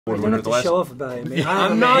You don't have to show off about it, man.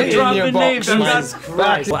 I'm not dropping names. Jesus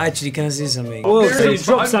Christ. Well, actually, can I say something? Well, so you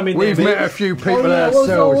drop something. We've met a few people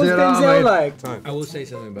ourselves. You know what I mean? Like? I will say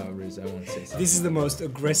something about Riz. I want to say something. This is the most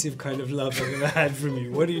aggressive kind of love I've ever had from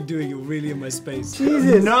you. What are you doing? You're really in my space.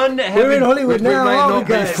 Jesus. We're in Hollywood now. We may not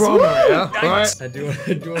be from here, right? I do want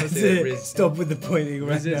to say that Riz. Stop with the pointing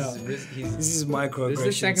right now. This is microaggression.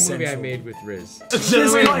 This is the second movie central. I made with Riz. Just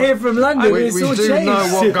got here from London. We do know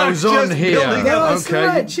what goes on here. Okay,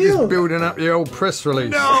 right, chill. just building up your old press release.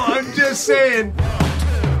 No, I'm just saying.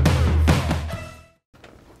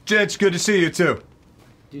 Jets, good to see you too.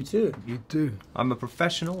 You too. You do. I'm a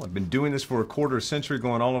professional. I've been doing this for a quarter century,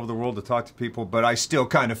 going all over the world to talk to people, but I still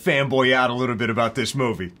kind of fanboy out a little bit about this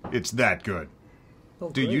movie. It's that good. Oh,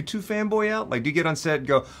 Do great. you two fanboy out? Like, do you get on set and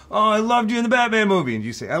go, oh, I loved you in the Batman movie, and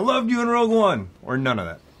you say, I loved you in Rogue One, or none of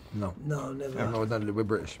that? No. No, never. No, we're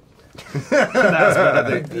British. Yeah,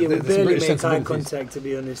 we barely British make eye sensibilities. contact, to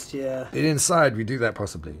be honest. Yeah. Inside we do that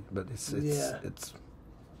possibly, but it's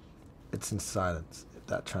in silence.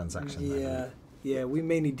 That transaction. Yeah. Yeah, we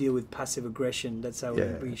mainly deal with passive aggression. That's how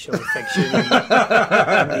Yeah. we show affection in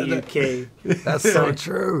the UK. That's so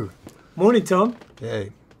true. Morning, Tom. Yeah,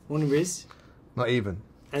 Morning, Riz. not even.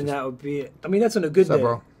 And that would be it. I mean, that's on a good So, day.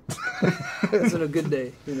 bro. That's on a good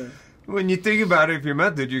day, you know. When you think about it, if you're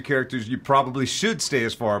meant to, your characters, you probably should stay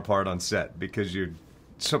as far apart on set, because you're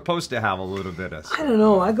supposed to have a little bit of... I don't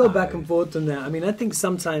know. I go back and forth on that. I mean, I think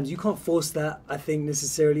sometimes you can't force that, I think,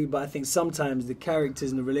 necessarily, but I think sometimes the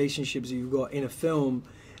characters and the relationships that you've got in a film,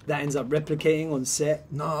 that ends up replicating on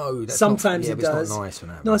set. No, that's Sometimes not, it yeah, but does. It's not nice for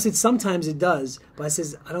that. No, I said sometimes it does, but I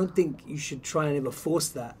says I don't think you should try and ever force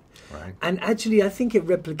that. Right. And actually, I think it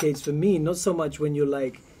replicates for me, not so much when you're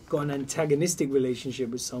like got an antagonistic relationship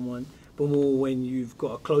with someone, but more when you've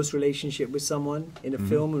got a close relationship with someone in a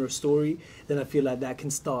film or a story. Then I feel like that can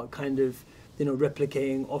start kind of, you know,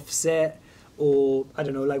 replicating offset, or I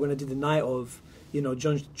don't know, like when I did The Night Of, you know,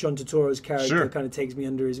 John Turturro's character kind of takes me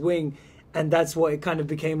under his wing, and that's what it kind of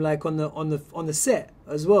became like on the set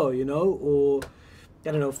as well, you know, or. I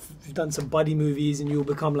don't know if you've done some buddy movies and you'll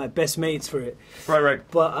become like best mates for it. Right.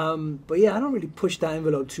 But yeah, I don't really push that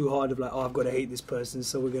envelope too hard of like, oh, I've got to hate this person,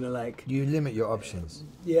 so we're gonna like. You limit your options.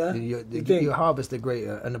 Yeah. You harvest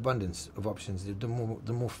an abundance of options. The more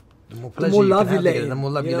pleasure more you love can you have lay together, in, the more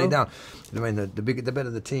love you you lay know? down. I mean, the better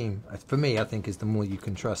the team. For me, I think is the more you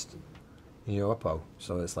can trust in your oppo.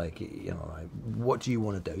 So it's like, you know, like, what do you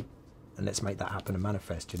want to do? And let's make that happen and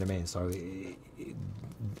manifest. You know what I mean? So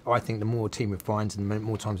I think the more a team finds, and the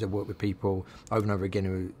more times they work with people over and over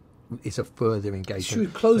again, it's a further engagement. True,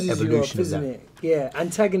 it closes you off, isn't that. it? Yeah,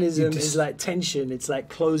 antagonism is like tension. It's like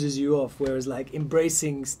closes you off, whereas like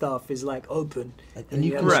embracing stuff is like open. And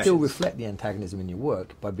you can Right. still reflect the antagonism in your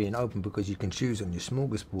work by being open, because you can choose on your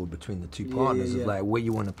smorgasbord between the two partners of like where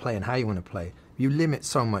you want to play and how you want to play. You limit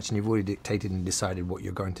so much, and you've already dictated and decided what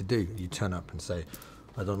you're going to do. You turn up and say,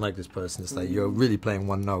 I don't like this person. It's like you're really playing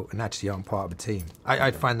one note and actually aren't part of a team.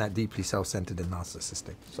 I find that deeply self-centered and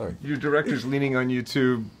narcissistic. Sorry. Your director's leaning on you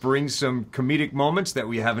to bring some comedic moments that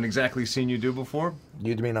we haven't exactly seen you do before.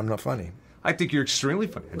 You mean I'm not funny? I think you're extremely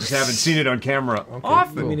funny. I just haven't seen it on camera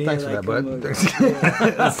often. Cool. Thanks for that, bud.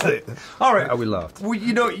 That's it. All right. We laughed. Well,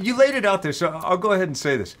 you know, you laid it out there, so I'll go ahead and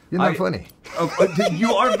say this. You're not funny.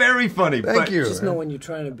 You are very funny. Thank but you. Just know when you're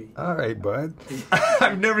trying to be. All right, bud.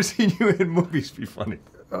 I've never seen you in movies be funny.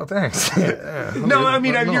 Oh, thanks. No, I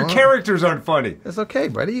mean, your characters aren't funny. That's okay,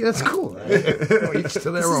 buddy. That's cool. Each to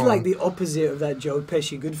their This own. is like the opposite of that Joe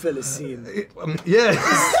Pesci Goodfellas scene.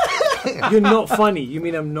 Yeah. You're not funny. You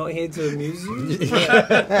mean I'm not here to amuse you?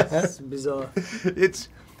 It's bizarre.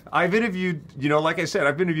 I've interviewed, you know, like I said,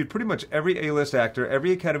 I've interviewed pretty much every A-list actor,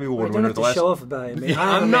 every Academy You Award don't winner. have to show off about it, man.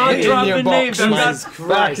 I'm not dropping names. I'm not.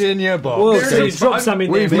 Back in your box. Whoa, so you dropped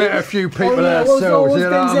something there, We've mate. met a few people What's ourselves. You know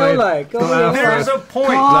what I Denzel mean? like? There's a point.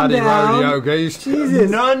 Calm Bloody down. rodeo geese.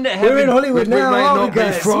 Jesus. None We're in having... Hollywood We now, may aren't not we, be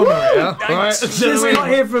guys? from here, right? Just got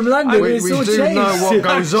here from London. We It's all do changed. know what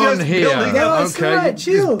goes I'm on just here. building up. Yeah, it's Okay, right,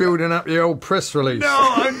 chill. just building up your old press release. No,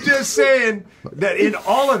 I'm just saying that in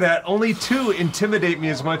all of that, only two intimidate me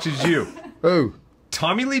as much as you. Who?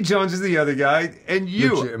 Tommy Lee Jones is the other guy, and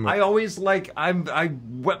you. Legitimate. I always I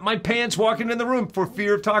wet my pants walking in the room for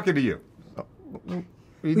fear of talking to you.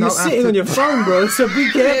 You're sitting on your phone, bro, so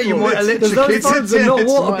be careful. you might Because those phones are not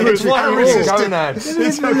it's waterproof.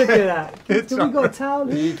 water-resistant. Look at that. It's Have we got a towel?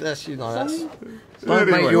 That's, you know, that's... Don't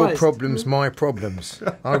Anyway. make your Christ. problems my problems.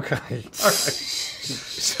 Okay.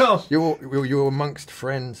 So, You're amongst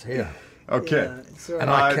friends here. okay. Yeah, it's all And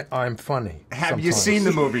right. I'm funny. Have you sometimes. seen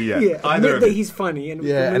the movie yet? Yeah, Either admit of that you. he's funny, and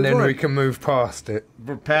Yeah, and move then on. we can move past it.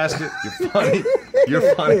 We're past it. You're funny.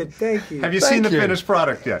 You're funny. Good, thank you. Have you seen the finished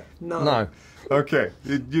product yet? No. Okay,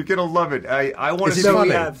 you're gonna love it. I want to Is see. it No,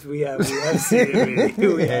 funny? we have seen it.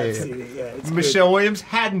 Really. We have seen it. Yeah, it's Michelle Williams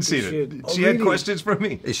hadn't seen should. it. Oh, She had really? questions for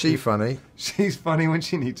me. Is she funny? She's funny when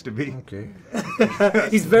she needs to be. Okay.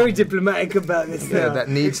 good. He's very diplomatic about this Yeah, now. that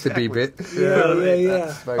needs to be bit.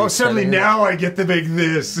 Yeah. Oh, suddenly now I get the big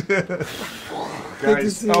this. Good to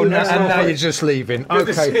Guys, see oh, you, now, man. And now you're just leaving.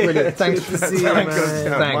 Okay, brilliant. Thanks. Good to see you, Time man. goes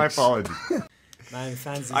down. My Thanks. apologies. Man,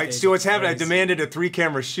 fans these I days see what's are happening. I crazy. demanded a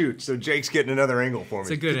 3-camera shoot, so Jake's getting another angle for me. It's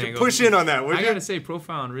a good Could you angle. push in on that, would I you? gotta say,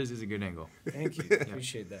 profile on Riz is a good angle. Thank you.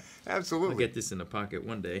 Appreciate that. I'll Absolutely. get this in the pocket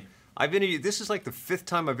one day. I've interviewed. This is like the 5th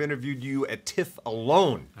time I've interviewed you at TIFF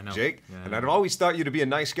alone, I know. Jake. Yeah, I and know. I'd always thought you to be a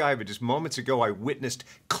nice guy, but just moments ago I witnessed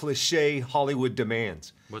cliche Hollywood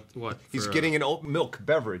demands. What? He's for, getting an oat milk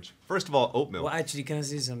beverage. First of all, oat milk. Well, actually, can I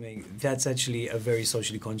say something? That's actually a very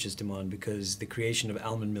socially conscious demand because the creation of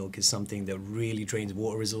almond milk is something that really drains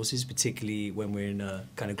water resources, particularly when we're in a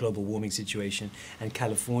kind of global warming situation. And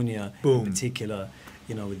California, in particular,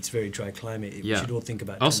 you know, with its very dry climate, we should all think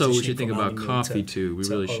about. Also, we transitioning should think from about almond milk coffee too. We to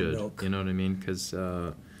really oat should. milk. You know what I mean? Because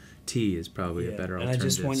tea is probably a Yeah, better and I alternative.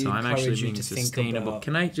 just want you So to I'm actually encourage you being to think sustainable. about-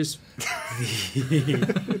 Can I just?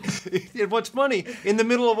 And what's funny, in the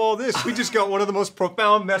middle of all this, we just got one of the most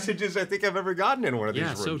profound messages I think I've ever gotten in one of these Yeah.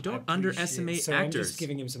 rooms. So don't underestimate So actors. I'm just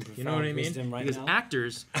giving him some profound You know what I mean? wisdom right Because now.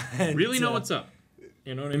 actors And, really know what's up.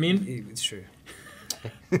 You know what I mean? It's true.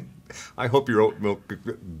 I hope your oat milk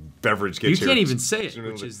beverage You gets here. can't even say it,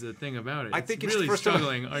 which is the thing about it. I think it's really first of all-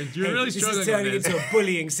 struggling. You're really This is struggling turning on this. into a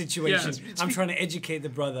bullying situation. Yeah. I'm trying to educate the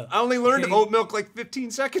brother. I only learned Okay? oat milk like 15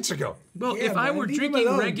 seconds ago. Well, Yeah, if I man, were leave him drinking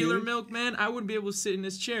alone, regular dude. milk, man, I wouldn't be able to sit in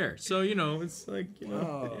this chair. So, you know, it's like, you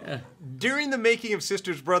know, yeah. During the making of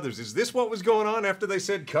Sisters Brothers, is this what was going on after they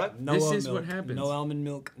said cut? No This oat is milk, what happens. No almond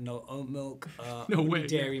milk, no oat milk, No only way.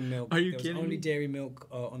 dairy milk. Are you there kidding was only me? dairy milk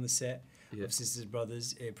on the set Yeah. of Sisters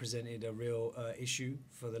Brothers. It presented a real issue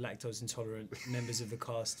for the lactose intolerant members of the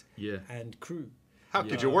cast Yeah. and crew. How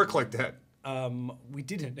could you work like that? We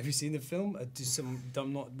didn't. Have you seen the film?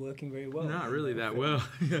 I'm not working very well. Not really that well.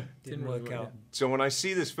 Yeah. Didn't work out. So when I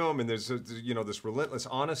see this film and there's this relentless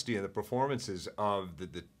honesty in the performances of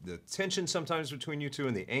the tension sometimes between you two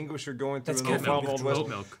and the anguish you're going through That's in the caffeine Wild Wild West, Oat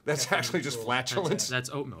milk. that's Caffeine actually just withdrawal. flatulence. That's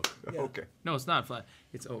oat milk. Yeah. Okay. No, it's not flat.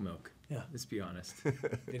 It's oat milk. Yeah. Let's be honest.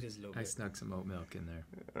 It is a little I bit. snuck some oat milk in there.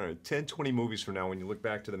 All right, 10, 20 movies from now, when you look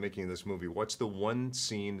back to the making of this movie, what's the one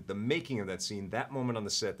scene, the making of that scene, that moment on the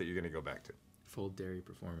set that you're going to go back to? Full dairy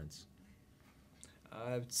performance.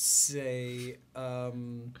 I would say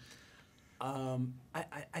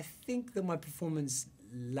I think that my performance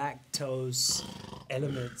lactose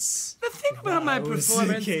elements. The thing about my I was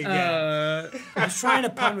performance, thinking, I was trying to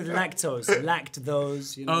pun with lactose, lacked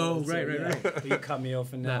those. You know, Oh, so, right. yeah. But you cut me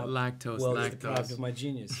off, and now That lactose, world is lactose. deprived of my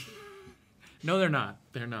genius. no, they're not.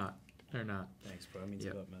 They're not. They're not. Thanks, bro. It means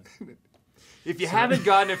Yeah. a lot, man. If you haven't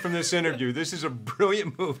gotten it from this interview, this is a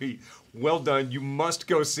brilliant movie. Well done. You must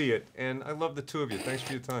go see it. And I love the two of you. Thanks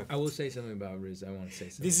for your time. I will say something about Riz. I want to say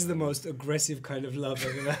something. This is the most aggressive kind of love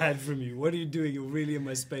I've ever had from you. What are you doing? You're really in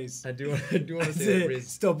my space. I do want to That's say that it. Riz.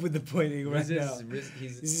 Stop with the pointing right Riz now. is, Riz,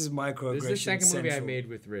 he's, This is microaggression. This is the second movie I central. made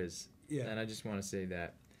with Riz. Yeah. And I just want to say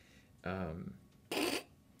that.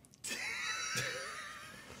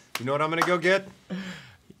 You know what I'm going to go get?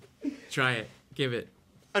 Try it. Give it.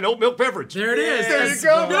 An oat milk beverage. There it is. There you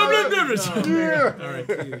That's- go. Yeah. All right,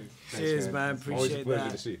 dude. Cheers, man. Always a Appreciate pleasure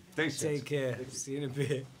that. to see you. Thanks. Take care. See you in a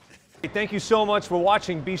bit. Thank you so much for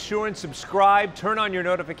watching. Be sure and subscribe, turn on your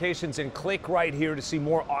notifications, and click right here to see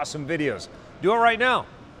more awesome videos. Do it right now.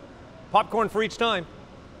 Popcorn for each time.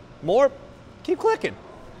 More? Keep clicking.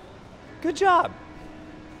 Good job.